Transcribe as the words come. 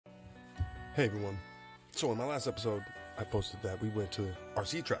Hey everyone. So in my last episode, I posted that we went to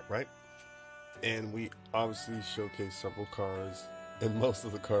RC track, right? And we obviously showcased several cars and most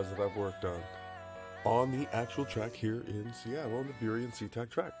of the cars that I've worked on the actual track here in Seattle on the Bury and SeaTac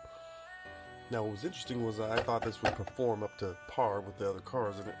track. Now what was interesting was I thought this would perform up to par with the other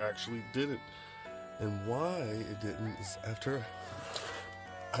cars, and it actually didn't. And why it didn't is after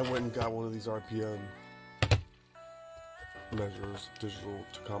I went and got one of these RPM measures, digital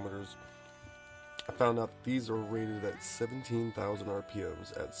tachometers, I found out these are rated at 17,000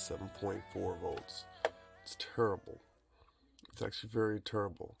 RPMs at 7.4 volts. It's terrible. It's actually very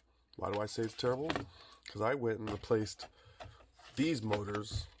terrible. Why do I say it's terrible? Because I went and replaced these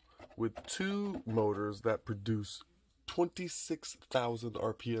motors with two motors that produce 26,000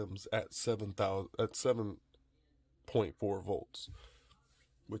 RPMs at 7.4 volts,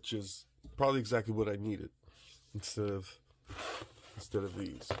 which is probably exactly what I needed instead of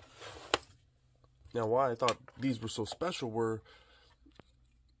these. Now, why I thought these were so special were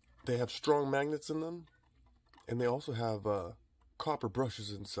they have strong magnets in them, and they also have copper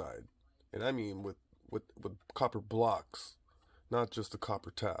brushes inside, and I mean with copper blocks, not just the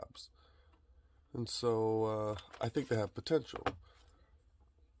copper tabs. And so I think they have potential.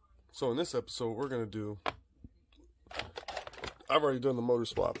 So in this episode, we're gonna do. I've already done the motor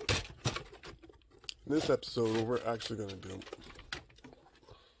swap. In this episode, what we're actually gonna do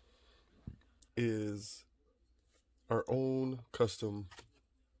is our own custom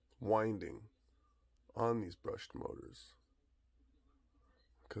winding on these brushed motors,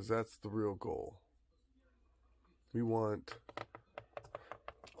 because that's the real goal. We want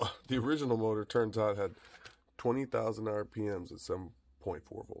the original motor, turns out, had 20,000 RPMs at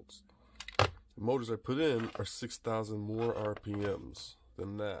 7.4 volts. The motors I put in are 6,000 more RPMs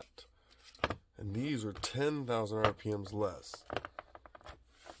than that, and these are 10,000 RPMs less.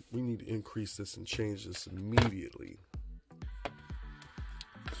 We need to increase this and change this immediately.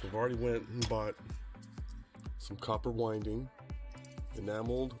 So I've already went and bought some copper winding,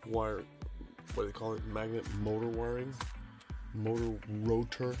 enameled wire, what do they call it, magnet motor wiring, motor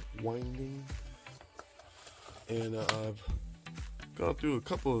rotor winding, and I've gone through a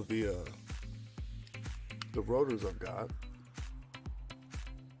couple of the rotors I've got.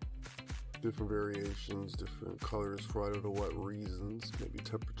 Different variations, different colors for I don't know what reasons, maybe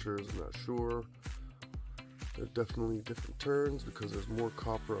temperatures, I'm not sure. There are definitely different turns because there's more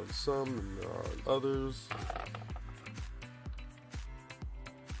copper on some than there are on others.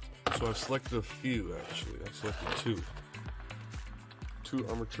 So I've selected a few, actually. I've selected two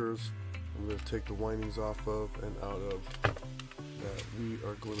armatures I'm going to take the windings off of and out of, that we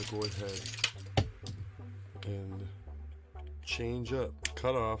are going to go ahead and change up,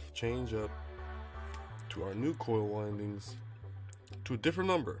 cut off, change up to our new coil windings to a different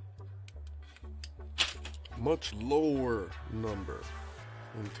number, much lower number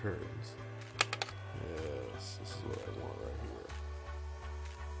in turns. Yes, this is what I want right here.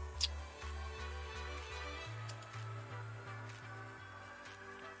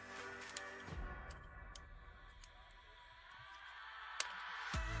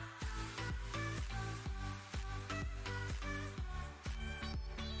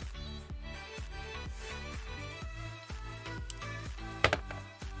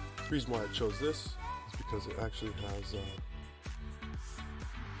 The reason why I chose this is because it actually has a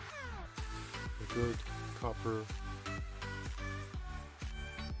good copper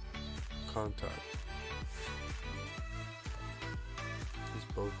contact. These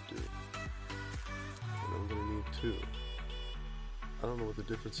both do. And I'm going to need two. I don't know what the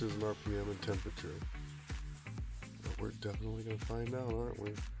difference is in RPM and temperature, but we're definitely going to find out, aren't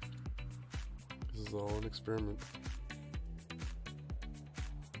we? This is all an experiment.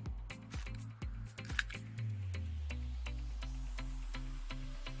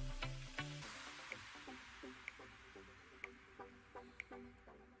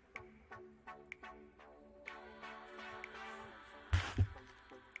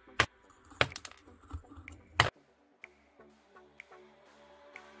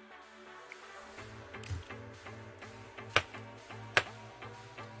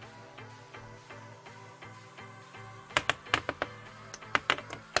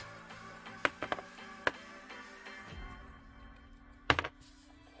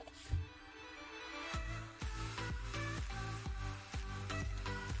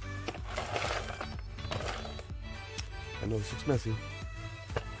 I know this looks messy.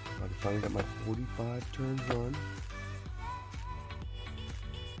 I finally got my 45 turns on.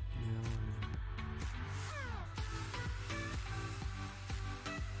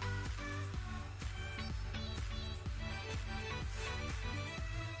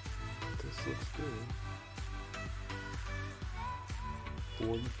 This looks good.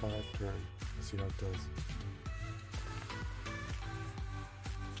 45 turn. Let's see how it does.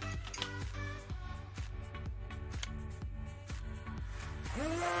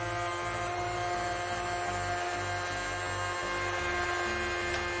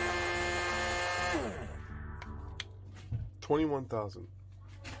 $21,000.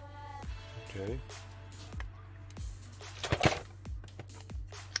 Okay.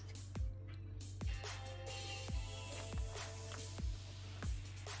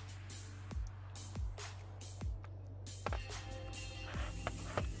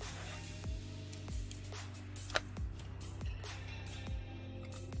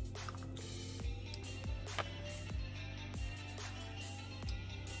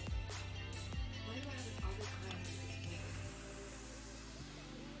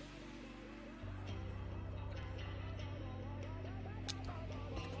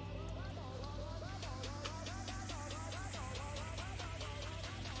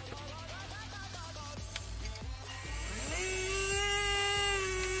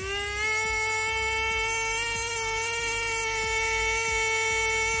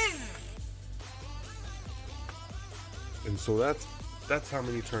 And so that's how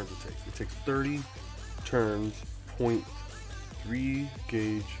many turns it takes. It takes 30 turns, 0.3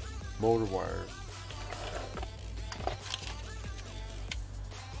 gauge motor wire.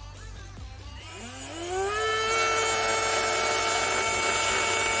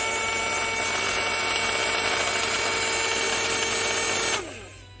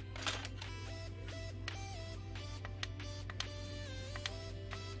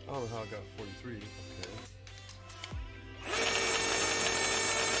 I don't know how I got 43. Okay.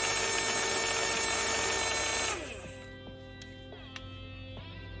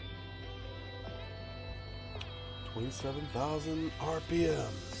 $27,000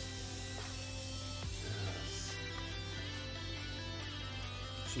 RPMs. Yes.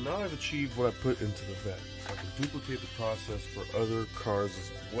 So now I've achieved what I put into the vet. I can duplicate the process for other cars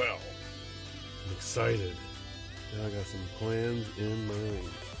as well. I'm excited. Now I got some plans in mind.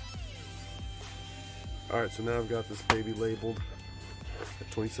 Alright, so now I've got this baby labeled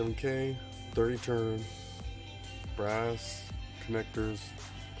at 27K, 30 turn, brass connectors,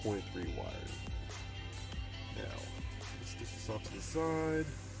 0.3 wire. Now, let's stick this off to the side.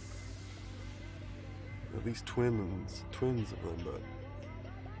 At least twins of them, but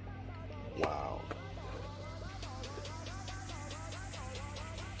wow.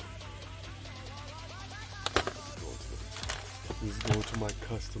 This is going to my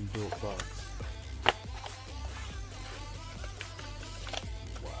custom built box.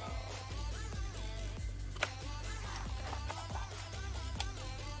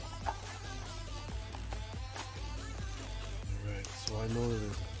 So I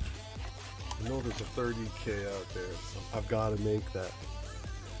know there's a 30K out there, so I've got to make that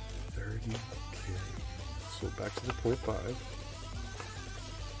 30K. So back to the 0.5.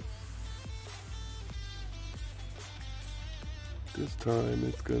 This time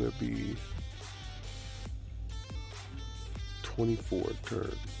it's gonna be 24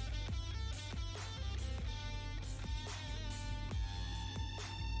 turns.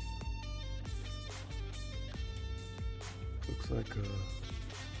 Looks like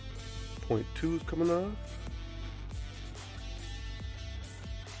 0.2 is coming off.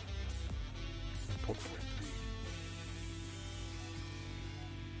 0.3.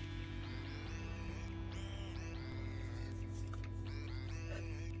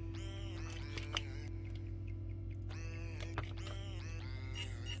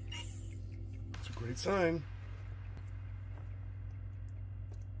 It's a great sign.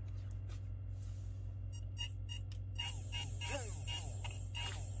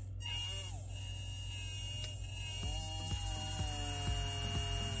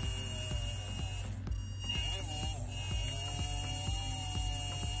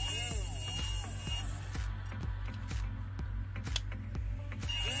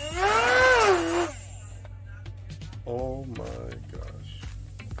 Oh my gosh.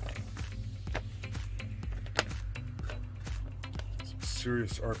 Some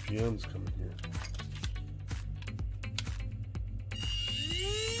serious RPMs coming here.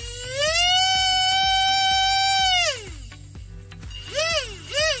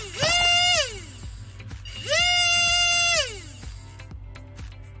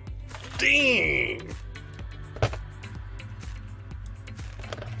 Dang!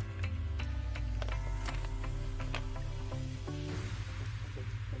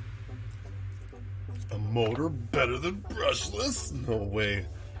 A motor better than brushless? No way.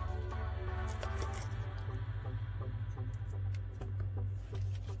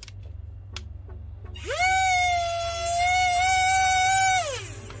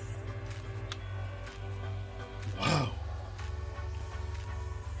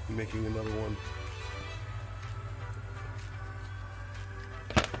 making another one.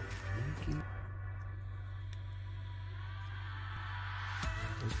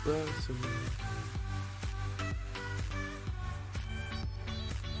 There's brass in there.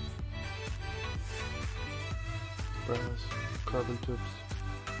 Brass, carbon tips.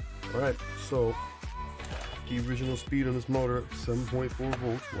 Alright, so the original speed on this motor, 7.4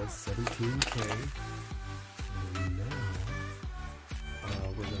 volts, was 17K. And now,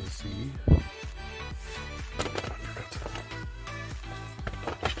 we're going to see.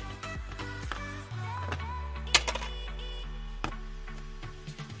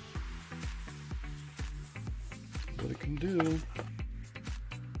 What it can do.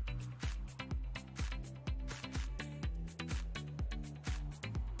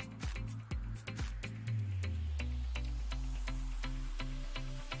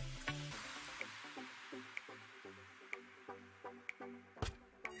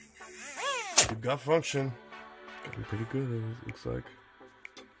 You've got function. Got to be pretty good, it looks like.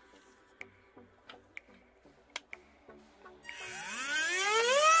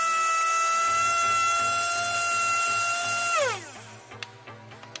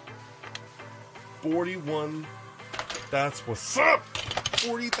 $41. That's what's up.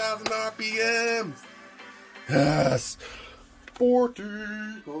 40,000 RPMs. Yes.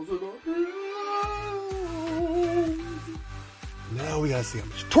 40,000 RPMs. Now we gotta see how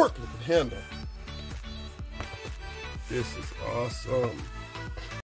much torque we can handle. This is awesome.